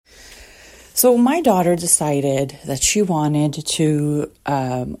So my daughter decided that she wanted to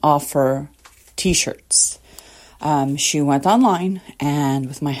offer t-shirts. She went online, and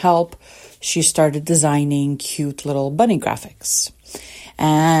with my help, she started designing cute little bunny graphics.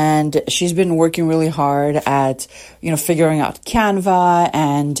 And she's been working really hard at, figuring out Canva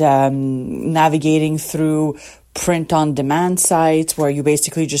and navigating through print-on-demand sites where you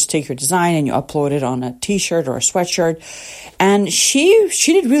basically just take your design and you upload it on a t-shirt or a sweatshirt. And she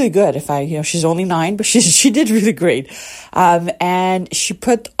did really good. She's only 9, but she did really great. And she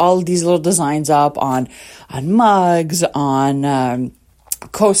put all these little designs up on mugs, on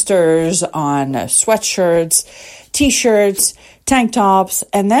coasters, on sweatshirts, t-shirts, tank tops,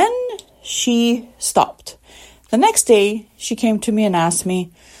 and then she stopped. The next day, she came to me and asked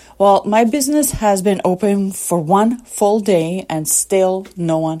me, well, my business has been open for 1 full day and still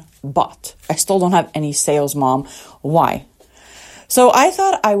no one bought. I still don't have any sales, Mom. Why? So I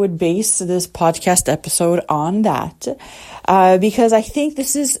thought I would base this podcast episode on that because I think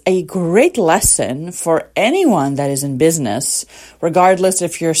this is a great lesson for anyone that is in business, regardless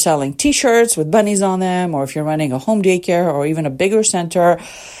if you're selling t-shirts with bunnies on them or if you're running a home daycare or even a bigger center.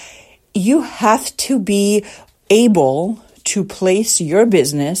 You have to be able to place your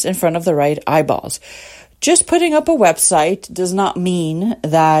business in front of the right eyeballs. Just putting up a website does not mean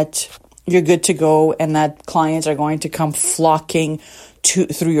that you're good to go and that clients are going to come flocking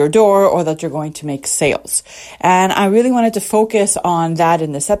through your door or that you're going to make sales. And I really wanted to focus on that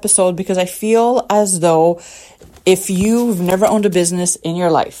in this episode because I feel as though if you've never owned a business in your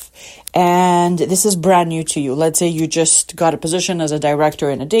life and this is brand new to you, let's say you just got a position as a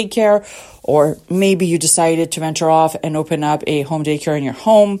director in a daycare, or maybe you decided to venture off and open up a home daycare in your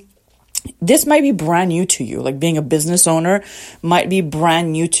home. This might be brand new to you, like being a business owner might be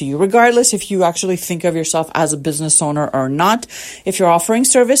brand new to you, regardless if you actually think of yourself as a business owner or not. If you're offering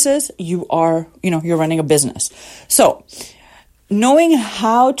services, you're running a business. So knowing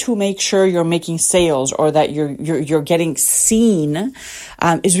how to make sure you're making sales or that you're getting seen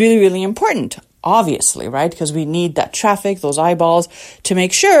is really, really important. Obviously, right? Because we need that traffic, those eyeballs to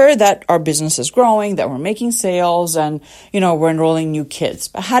make sure that our business is growing, that we're making sales and, we're enrolling new kids.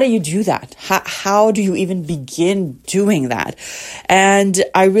 But how do you do that? How do you even begin doing that? And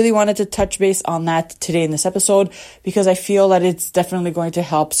I really wanted to touch base on that today in this episode because I feel that it's definitely going to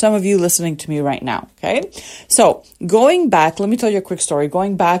help some of you listening to me right now. Okay. So going back, let me tell you a quick story.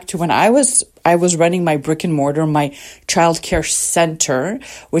 Going back to when I was running my brick and mortar, my childcare center,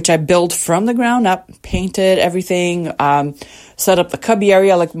 which I built from the ground up, painted everything, set up the cubby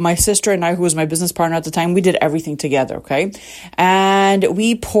area. Like my sister and I, who was my business partner at the time, we did everything together. Okay. And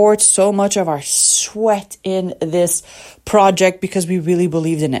we poured so much of our sweat in this project because we really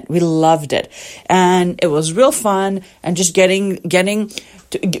believed in it. We loved it. And it was real fun and just being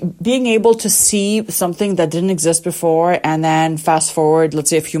able to see something that didn't exist before, and then fast forward, let's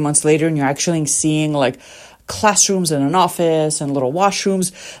say a few months later, and you're actually seeing like classrooms in an office and little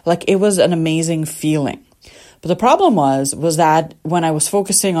washrooms. Like it was an amazing feeling. But the problem was that when I was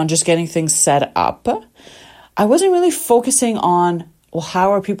focusing on just getting things set up, I wasn't really focusing on, well,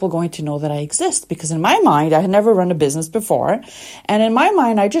 how are people going to know that I exist? Because in my mind, I had never run a business before. And in my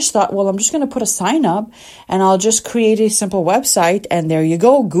mind, I just thought, well, I'm just going to put a sign up and I'll just create a simple website. And there you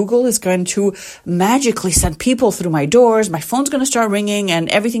go. Google is going to magically send people through my doors. My phone's going to start ringing and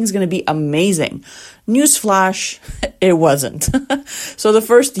everything's going to be amazing. Newsflash, it wasn't. So the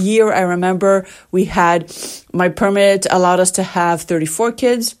first year, I remember my permit allowed us to have 34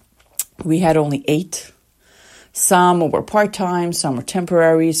 kids. We had only 8. Some were part-time, some were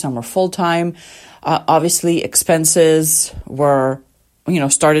temporary, some were full-time. Obviously, expenses were,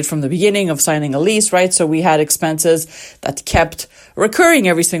 started from the beginning of signing a lease, right? So we had expenses that kept recurring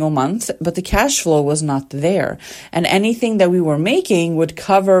every single month, but the cash flow was not there. And anything that we were making would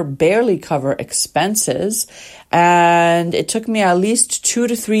barely cover expenses. And it took me at least 2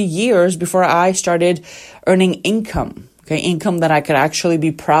 to 3 years before I started earning income. Income that I could actually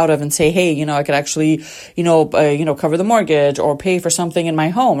be proud of and say, hey, I could actually, cover the mortgage or pay for something in my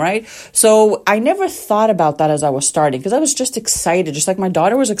home, right? So I never thought about that as I was starting because I was just excited, just like my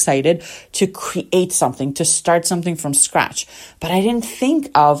daughter was excited to create something, to start something from scratch. But I didn't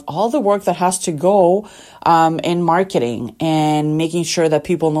think of all the work that has to go in marketing and making sure that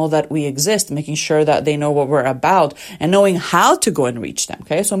people know that we exist, making sure that they know what we're about and knowing how to go and reach them.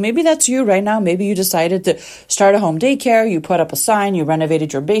 Okay. So maybe that's you right now. Maybe you decided to start a home daycare. You put up a sign, you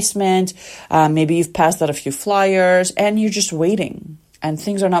renovated your basement. Maybe you've passed out a few flyers and you're just waiting and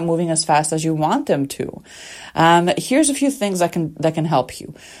things are not moving as fast as you want them to. Here's a few things that can help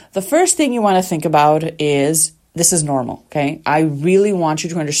you. The first thing you want to think about is this is normal, okay? I really want you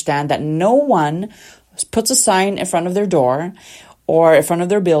to understand that no one puts a sign in front of their door or in front of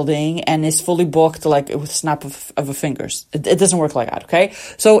their building and is fully booked like with a snap of a fingers. It doesn't work like that, okay?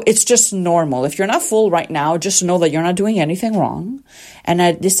 So it's just normal. If you're not full right now, just know that you're not doing anything wrong and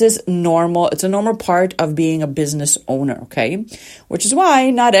that this is normal. It's a normal part of being a business owner, okay? Which is why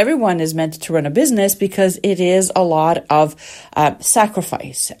not everyone is meant to run a business, because it is a lot of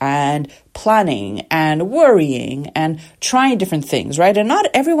sacrifice and planning and worrying and trying different things, right? And not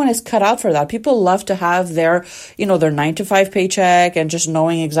everyone is cut out for that. People love to have their 9-to-5 paycheck and just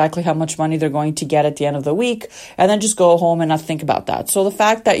knowing exactly how much money they're going to get at the end of the week, and then just go home and not think about that. So the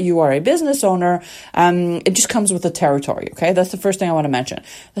fact that you are a business owner, it just comes with the territory, okay? That's the first thing I want to mention.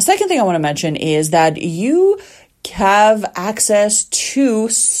 The second thing I want to mention is that you have access to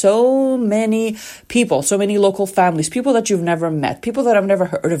so many people, so many local families, people that you've never met, people that have never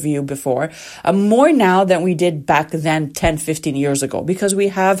heard of you before, more now than we did back then 10, 15 years ago, because we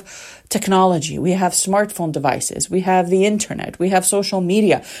have technology, we have smartphone devices, we have the internet, we have social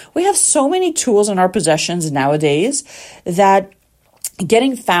media, we have so many tools in our possessions nowadays that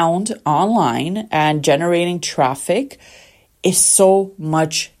getting found online and generating traffic is so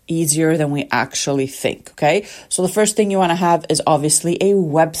much easier than we actually think, okay? So the first thing you want to have is obviously a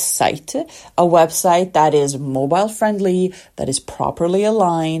website that is mobile friendly, that is properly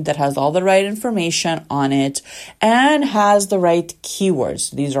aligned, that has all the right information on it, and has the right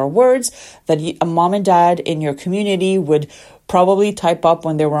keywords. These are words that a mom and dad in your community would probably type up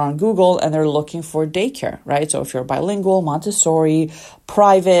when they were on Google and they're looking for daycare, right? So if you're bilingual, Montessori,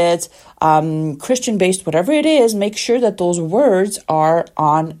 private, Christian-based, whatever it is, make sure that those words are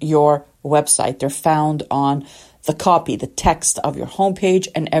on your website. They're found on the copy, the text of your homepage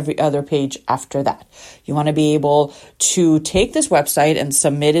and every other page after that. You want to be able to take this website and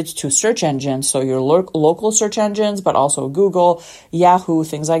submit it to search engines, so your local search engines, but also Google, Yahoo,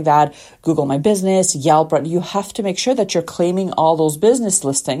 things like that, Google My Business, Yelp. You have to make sure that you're claiming all those business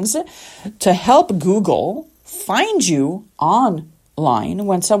listings to help Google find you online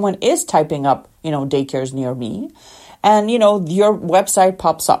when someone is typing up, daycares near me. And, your website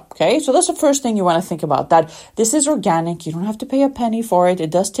pops up, okay? So that's the first thing you want to think about, that this is organic. You don't have to pay a penny for it.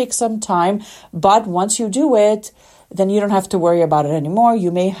 It does take some time, but once you do it, then you don't have to worry about it anymore. You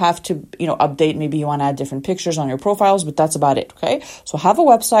may have to, update. Maybe you want to add different pictures on your profiles, but that's about it, okay? So have a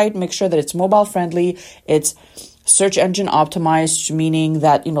website, make sure that it's mobile friendly, it's search engine optimized, meaning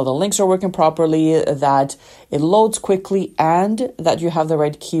that, the links are working properly, that it loads quickly, and that you have the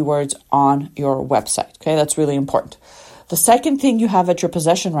right keywords on your website. Okay, that's really important. The second thing you have at your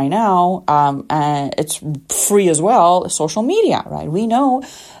possession right now, and it's free as well, is social media, right? We know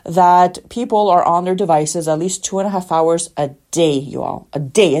that people are on their devices at least 2.5 hours a day, you all. A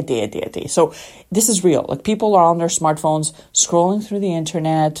day. So this is real. Like, people are on their smartphones scrolling through the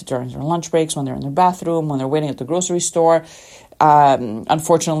internet during their lunch breaks, when they're in their bathroom, when they're waiting at the grocery store.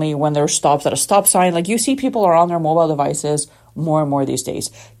 Unfortunately, when there are stops at a stop sign, like, you see people are on their mobile devices more and more these days.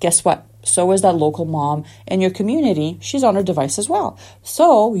 Guess what? So is that local mom in your community. She's on her device as well.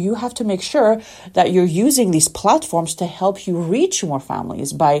 So you have to make sure that you're using these platforms to help you reach more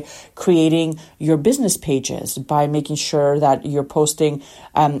families by creating your business pages, by making sure that you're posting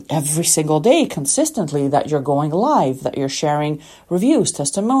every single day consistently, that you're going live, that you're sharing reviews,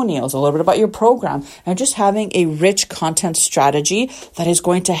 testimonials, a little bit about your program, and just having a rich content strategy that is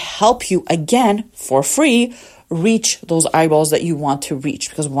going to help you, again, for free, reach those eyeballs that you want to reach.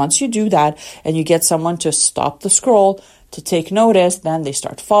 Because once you do that and you get someone to stop the scroll, to take notice, then they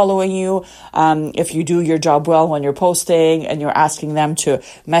start following you. If you do your job well when you're posting and you're asking them to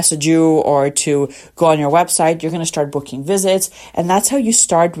message you or to go on your website, you're going to start booking visits. And that's how you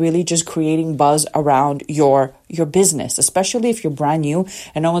start really just creating buzz around your business, especially if you're brand new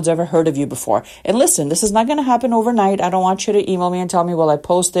and no one's ever heard of you before. And listen, this is not going to happen overnight. I don't want you to email me and tell me, well, I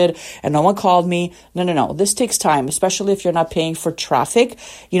posted and no one called me. No. This takes time, especially if you're not paying for traffic.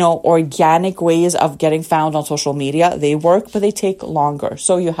 Organic ways of getting found on social media, they work, but they take longer.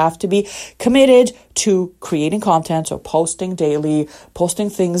 So you have to be committed to creating content, so posting daily, posting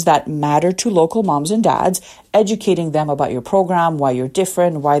things that matter to local moms and dads, educating them about your program, why you're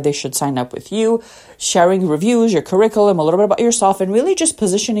different, why they should sign up with you, sharing reviews, your curriculum, a little bit about yourself, and really just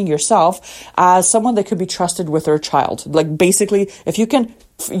positioning yourself as someone that could be trusted with their child. Like, basically, if you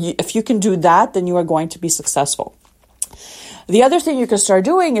can do that, then you are going to be successful. The other thing you can start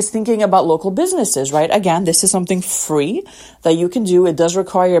doing is thinking about local businesses, right? Again, this is something free that you can do. It does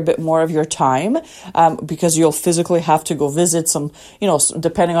require a bit more of your time because you'll physically have to go visit some,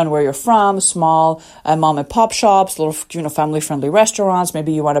 depending on where you're from, small mom and pop shops, little, family-friendly restaurants.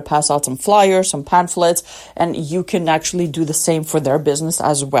 Maybe you want to pass out some flyers, some pamphlets, and you can actually do the same for their business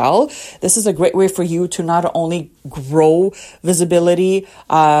as well. This is a great way for you to not only grow visibility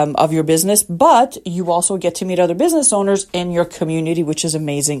of your business, but you also get to meet other business owners in your community, which is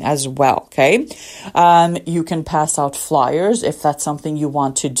amazing as well. Okay. You can pass out flyers if that's something you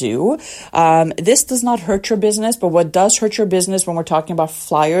want to do. This does not hurt your business, but what does hurt your business when we're talking about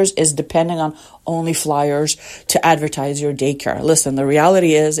flyers is depending on only flyers to advertise your daycare. Listen, the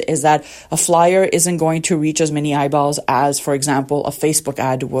reality is that a flyer isn't going to reach as many eyeballs as, for example, a Facebook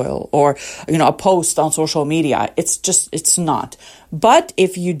ad will, or, a post on social media. It's not. But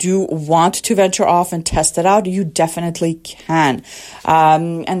if you do want to venture off and test it out, you definitely can.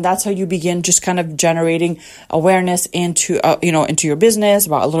 And that's how you begin just kind of generating awareness into your business,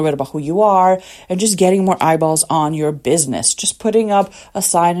 about a little bit about who you are, and just getting more eyeballs on your business. Just putting up a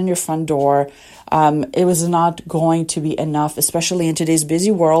sign on your front door. It was not going to be enough, especially in today's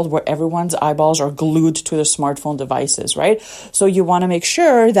busy world where everyone's eyeballs are glued to their smartphone devices, right? So you want to make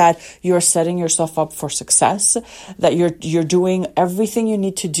sure that you're setting yourself up for success, that you're doing everything you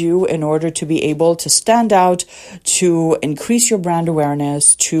need to do in order to be able to stand out, to increase your brand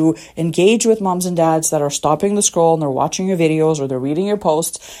awareness, to engage with moms and dads that are stopping the scroll and they're watching your videos or they're reading your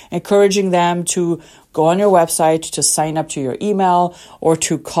posts, encouraging them to go on your website to sign up to your email or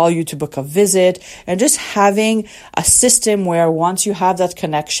to call you to book a visit, and just having a system where once you have that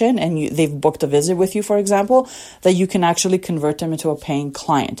connection and they've booked a visit with you, for example, that you can actually convert them into a paying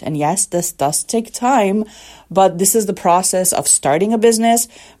client. And yes, this does take time, but this is the process of starting a business,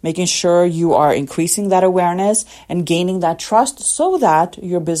 making sure you are increasing that awareness and gaining that trust so that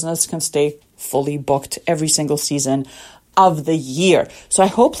your business can stay fully booked every single season of the year. So I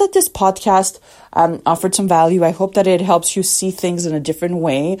hope that this podcast offered some value. I hope that it helps you see things in a different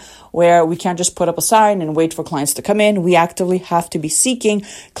way, where we can't just put up a sign and wait for clients to come in. We actively have to be seeking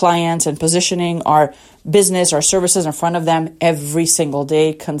clients and positioning our business, our services in front of them every single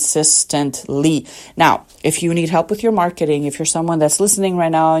day consistently. Now, if you need help with your marketing, if you're someone that's listening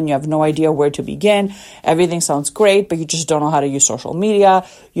right now and you have no idea where to begin, everything sounds great, but you just don't know how to use social media,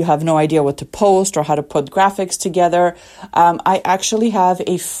 you have no idea what to post or how to put graphics together, I actually have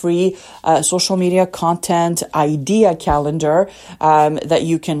a free social media content idea calendar that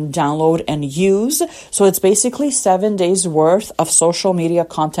you can download and use. So it's basically 7 days worth of social media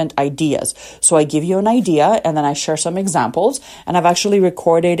content ideas. So I give you an idea and then I share some examples, and I've actually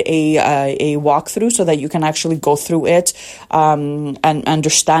recorded a walkthrough so that you can actually go through it and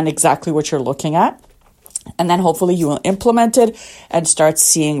understand exactly what you're looking at. And then hopefully you will implement it and start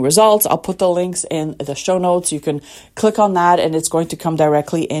seeing results. I'll put the links in the show notes. You can click on that and it's going to come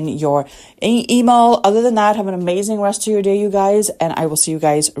directly in your email. Other than that, have an amazing rest of your day, you guys, and I will see you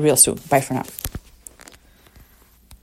guys real soon. Bye for now.